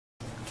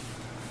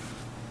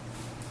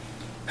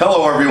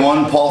Hello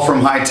everyone, Paul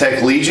from High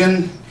Tech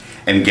Legion,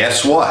 and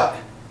guess what?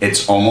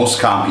 It's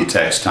almost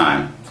Computex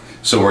time.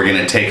 So we're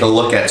going to take a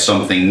look at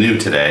something new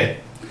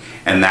today,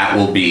 and that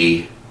will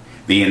be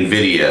the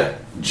Nvidia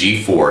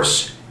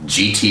GeForce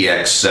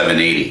GTX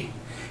 780.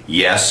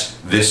 Yes,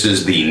 this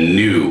is the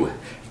new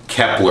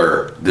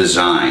Kepler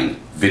design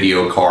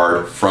video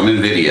card from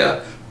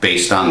Nvidia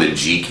based on the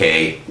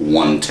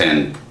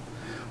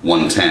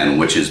GK110,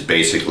 which is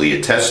basically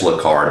a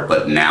Tesla card,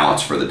 but now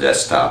it's for the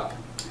desktop.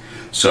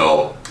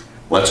 So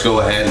let's go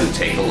ahead and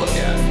take a look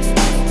at it.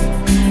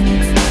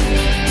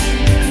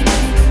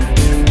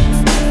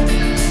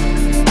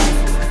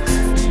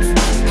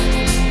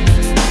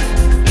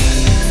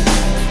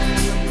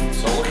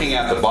 So looking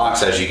at the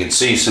box, as you can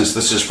see, since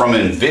this is from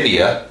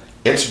Nvidia,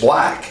 it's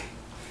black.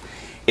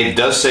 It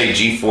does say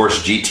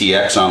GeForce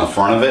GTX on the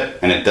front of it,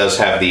 and it does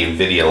have the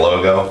Nvidia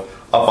logo.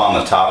 Up on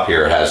the top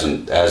here it has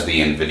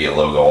the Nvidia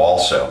logo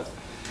also.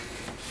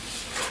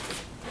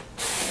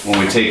 When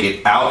we take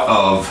it out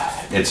of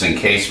its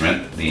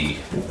encasement, the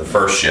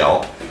first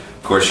shell,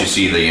 of course you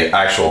see the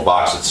actual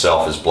box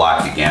itself is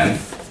black again.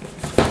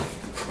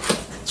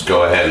 Let's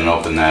go ahead and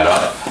open that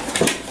up.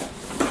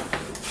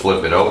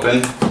 Flip it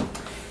open.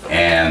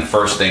 And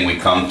first thing we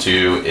come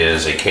to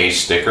is a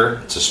case sticker.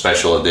 It's a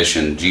special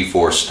edition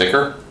GeForce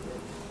sticker.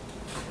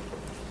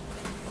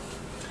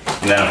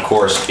 And then of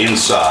course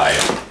inside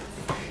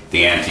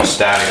the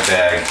anti-static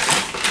bag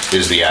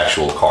is the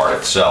actual card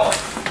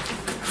itself.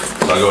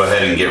 So I'll go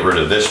ahead and get rid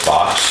of this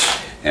box,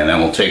 and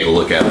then we'll take a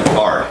look at the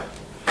card.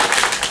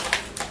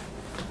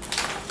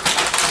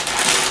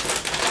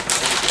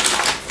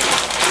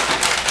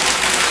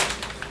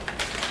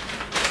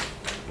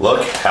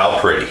 Look how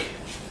pretty.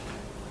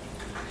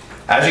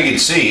 As you can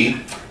see,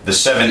 the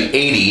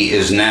 780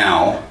 is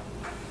now,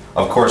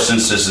 of course,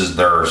 since this is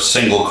their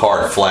single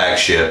card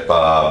flagship,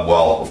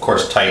 well, of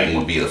course Titan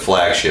would be the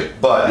flagship,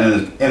 but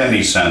in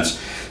any sense,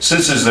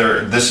 since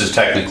this is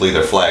technically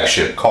their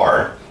flagship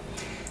card,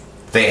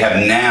 they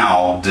have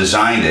now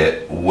designed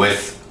it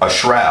with a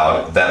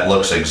shroud that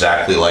looks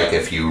exactly like,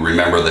 if you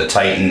remember the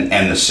Titan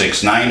and the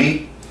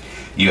 690,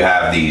 you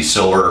have the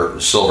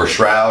silver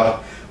shroud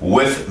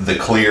with the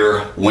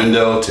clear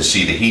window to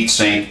see the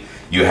heatsink.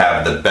 You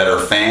have the better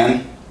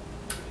fan,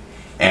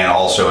 and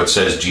also it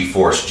says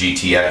GeForce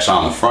GTX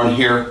on the front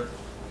here.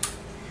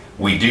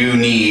 We do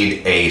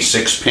need a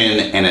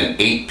 6-pin and an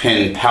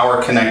 8-pin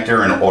power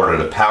connector in order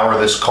to power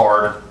this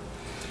card.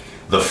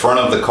 The front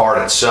of the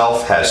card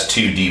itself has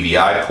 2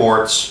 DVI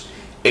ports,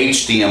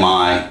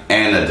 HDMI,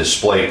 and a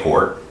display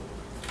port.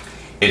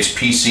 It's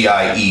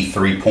PCIe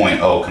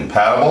 3.0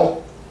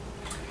 compatible,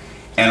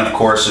 and of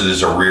course it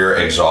is a rear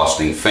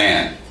exhausting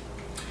fan.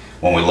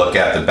 When we look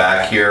at the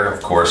back here,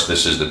 of course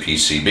this is the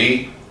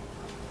PCB.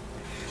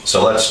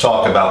 So let's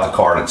talk about the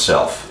card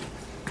itself.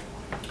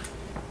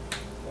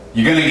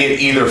 You're going to get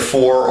either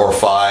 4 or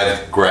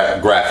 5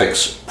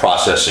 graphics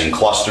processing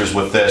clusters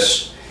with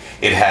this.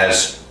 It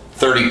has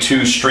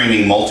 32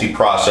 streaming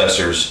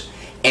multiprocessors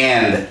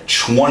and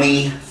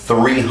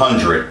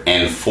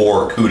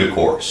 2,304 CUDA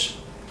cores.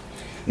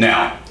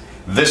 Now,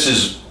 this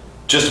is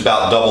just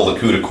about double the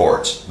CUDA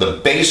cores.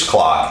 The base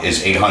clock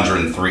is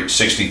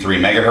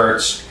 863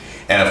 megahertz,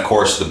 and of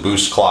course the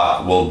boost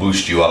clock will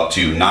boost you up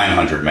to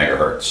 900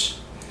 megahertz.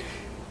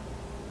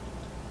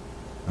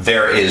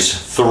 There is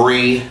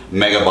 3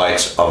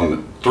 gigabytes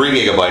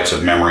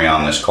of memory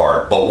on this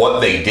card, but what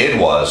they did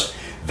was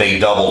they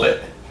doubled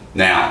it.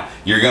 Now,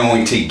 you're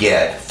going to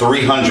get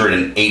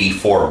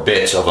 384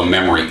 bits of a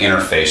memory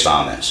interface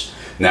on this.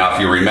 Now, if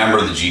you remember,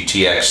 the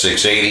GTX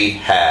 680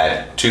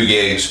 had 2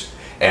 gigs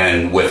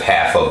and with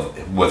half of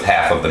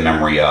the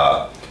memory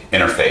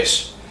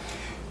interface.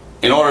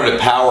 In order to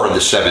power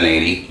the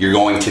 780, you're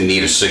going to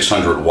need a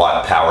 600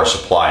 watt power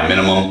supply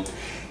minimum.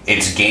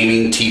 Its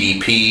gaming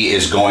TDP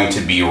is going to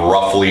be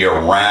roughly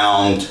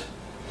around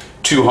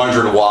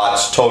 200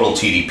 watts. Total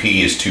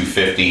TDP is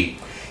 250.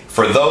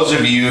 For those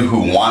of you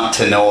who want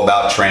to know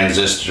about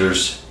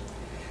transistors,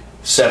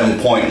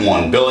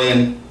 7.1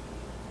 billion.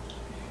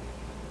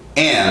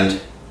 And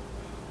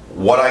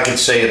what I could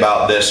say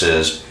about this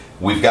is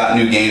we've got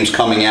new games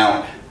coming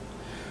out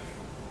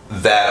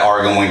that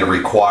are going to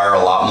require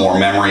a lot more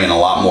memory and a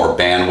lot more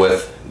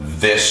bandwidth.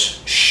 This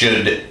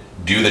should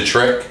do the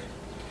trick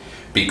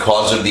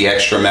because of the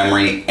extra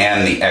memory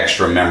and the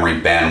extra memory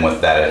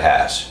bandwidth that it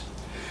has.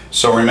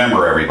 So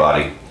remember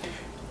everybody,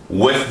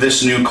 with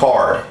this new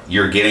card,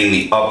 you're getting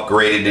the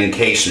upgraded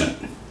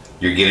encasement,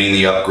 you're getting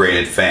the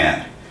upgraded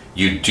fan.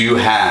 You do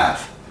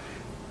have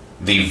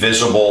the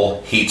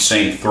visible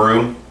heatsink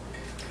through,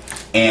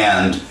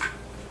 and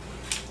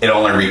it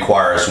only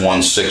requires 1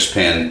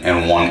 6-pin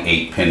and 1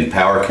 8-pin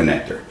power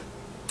connector.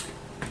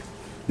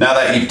 Now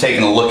that you've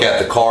taken a look at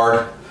the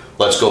card,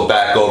 let's go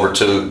back over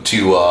to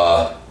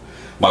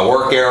my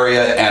work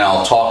area, and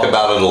I'll talk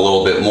about it a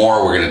little bit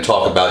more. We're going to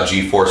talk about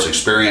GeForce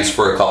Experience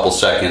for a couple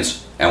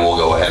seconds, and we'll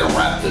go ahead and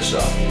wrap this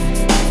up.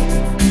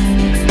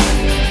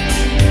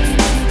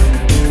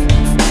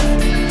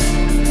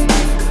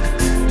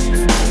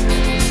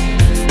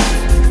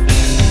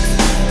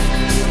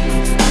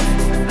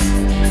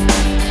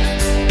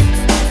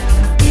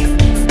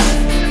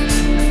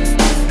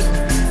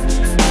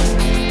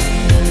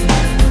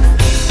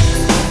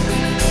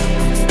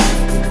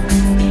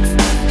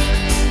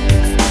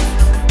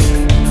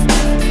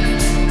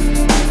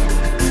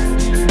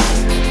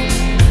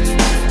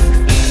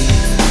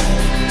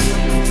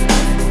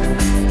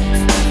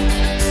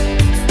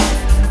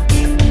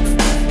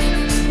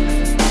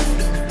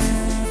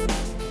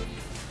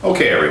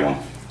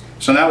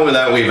 So now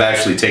that we've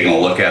actually taken a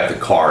look at the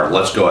card,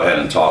 let's go ahead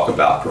and talk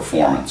about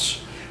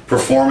performance.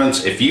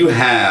 Performance, if you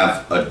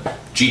have a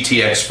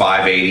GTX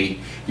 580,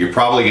 you're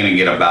probably going to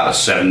get about a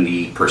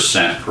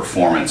 70%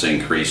 performance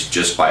increase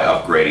just by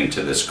upgrading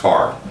to this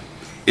card.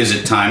 Is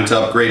it time to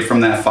upgrade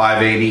from that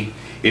 580?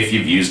 If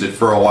you've used it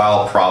for a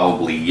while,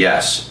 probably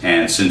yes.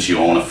 And since you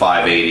own a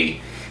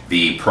 580,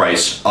 the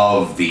price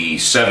of the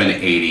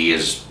 780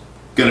 is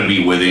going to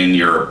be within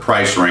your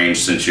price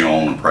range since you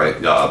own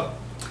a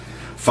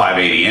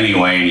 580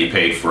 anyway, and you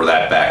paid for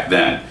that back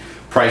then.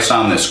 Price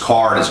on this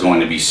card is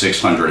going to be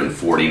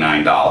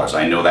 $649.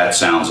 I know that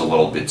sounds a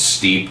little bit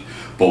steep,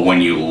 but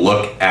when you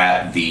look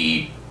at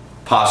the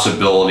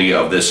possibility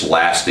of this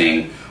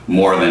lasting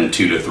more than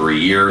 2 to 3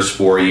 years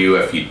for you,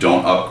 if you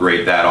don't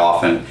upgrade that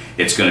often,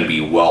 it's going to be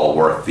well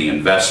worth the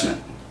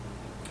investment.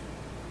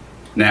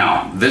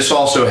 Now, this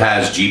also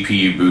has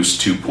GPU Boost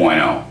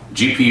 2.0.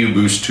 GPU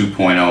Boost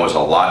 2.0 is a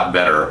lot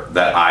better,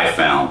 that I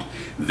found,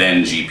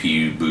 than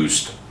GPU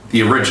Boost,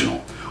 the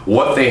original.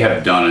 What they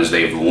have done is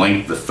they've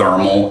linked the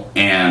thermal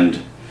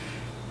and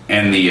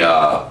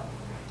the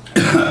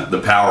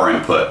the power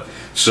input.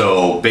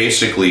 So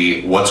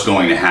basically what's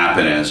going to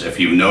happen is, if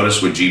you've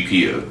noticed with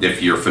GPU,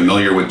 if you're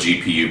familiar with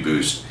GPU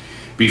Boost,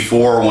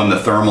 before when the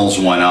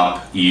thermals went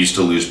up, you used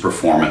to lose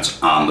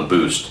performance on the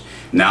boost.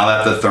 Now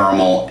that the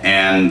thermal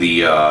and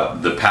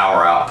the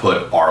power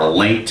output are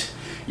linked,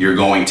 you're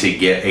going to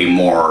get a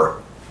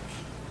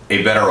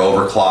better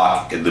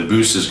overclock. The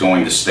boost is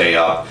going to stay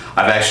up.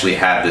 I've actually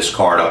had this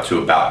card up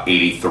to about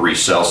 83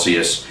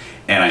 Celsius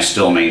and I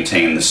still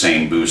maintain the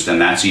same boost,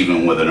 and that's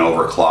even with an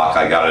overclock.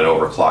 I got it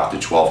overclocked to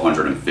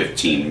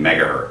 1215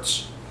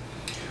 megahertz.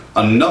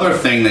 Another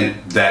thing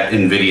that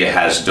Nvidia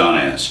has done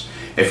is,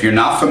 if you're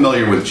not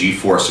familiar with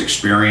GeForce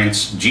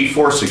Experience,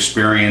 GeForce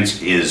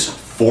Experience is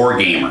for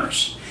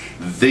gamers.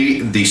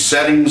 The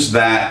settings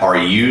that are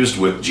used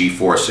with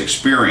GeForce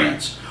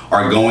Experience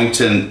are going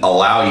to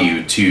allow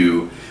you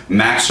to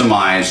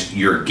maximize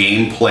your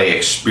gameplay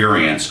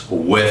experience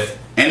with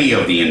any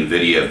of the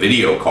Nvidia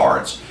video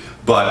cards.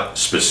 But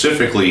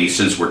specifically,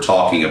 since we're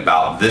talking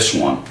about this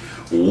one,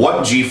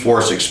 what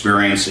GeForce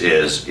Experience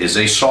is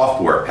a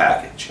software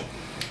package.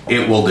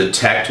 It will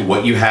detect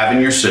what you have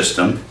in your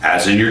system,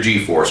 as in your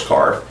GeForce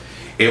card.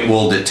 It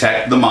will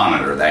detect the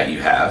monitor that you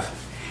have,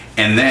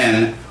 and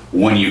then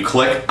when you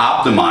click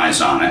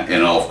optimize on it,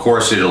 and of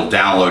course it'll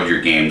download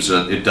your games.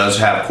 It does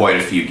have quite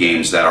a few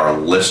games that are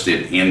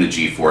listed in the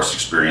GeForce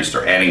Experience.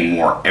 They're adding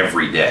more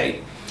every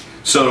day.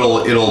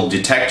 So it'll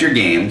detect your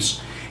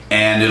games,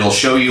 and it'll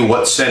show you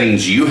what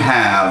settings you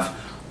have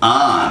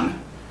on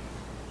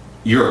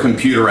your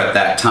computer at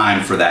that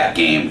time for that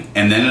game,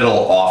 and then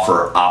it'll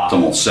offer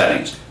optimal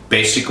settings.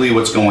 Basically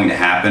what's going to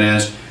happen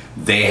is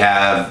they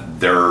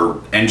have their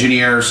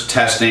engineers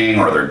testing,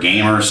 or their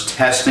gamers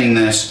testing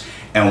this,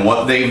 and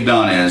what they've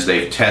done is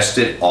they've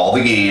tested all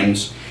the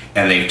games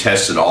and they've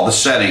tested all the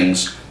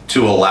settings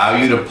to allow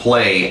you to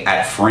play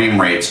at frame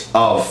rates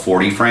of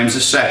 40 frames a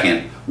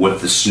second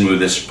with the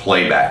smoothest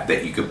playback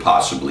that you could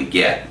possibly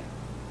get.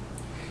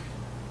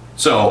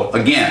 So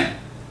again,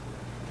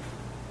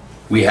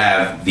 we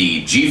have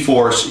the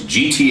GeForce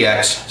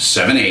GTX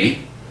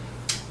 780.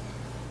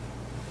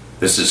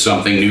 This is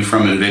something new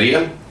from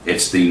Nvidia.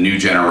 It's the new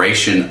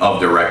generation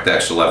of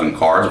DirectX 11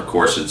 cards. Of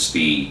course, it's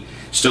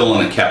still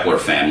in the Kepler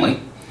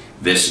family.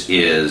 This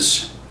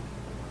is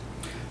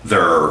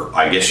their,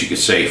 I guess you could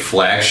say,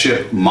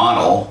 flagship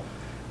model,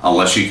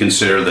 unless you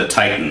consider the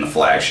Titan the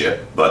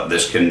flagship, but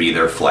this can be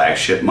their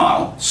flagship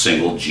model,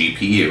 single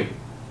GPU.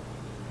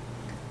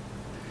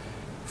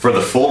 For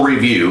the full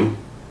review,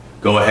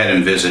 go ahead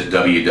and visit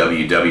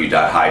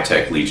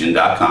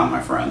www.hightechlegion.com,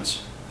 my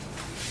friends.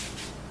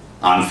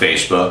 On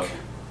Facebook,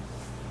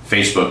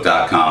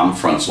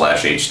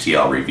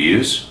 facebook.com/HTL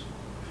Reviews,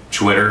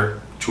 Twitter,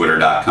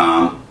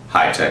 twitter.com,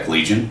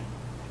 HightechLegion.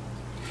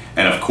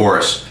 And of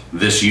course,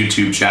 this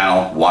YouTube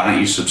channel, why don't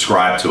you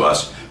subscribe to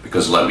us?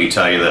 Because let me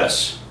tell you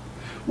this,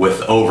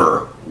 with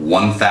over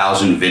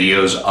 1,000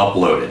 videos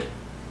uploaded,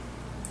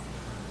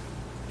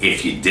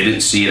 if you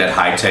didn't see it at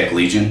High Tech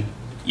Legion,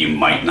 you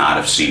might not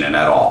have seen it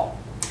at all.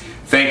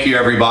 Thank you,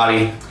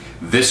 everybody.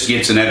 This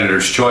gets an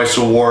Editor's Choice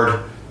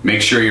Award.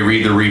 Make sure you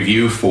read the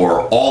review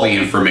for all the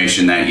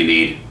information that you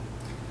need.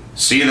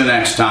 See you the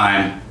next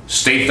time.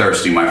 Stay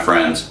thirsty, my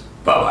friends.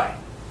 Bye-bye.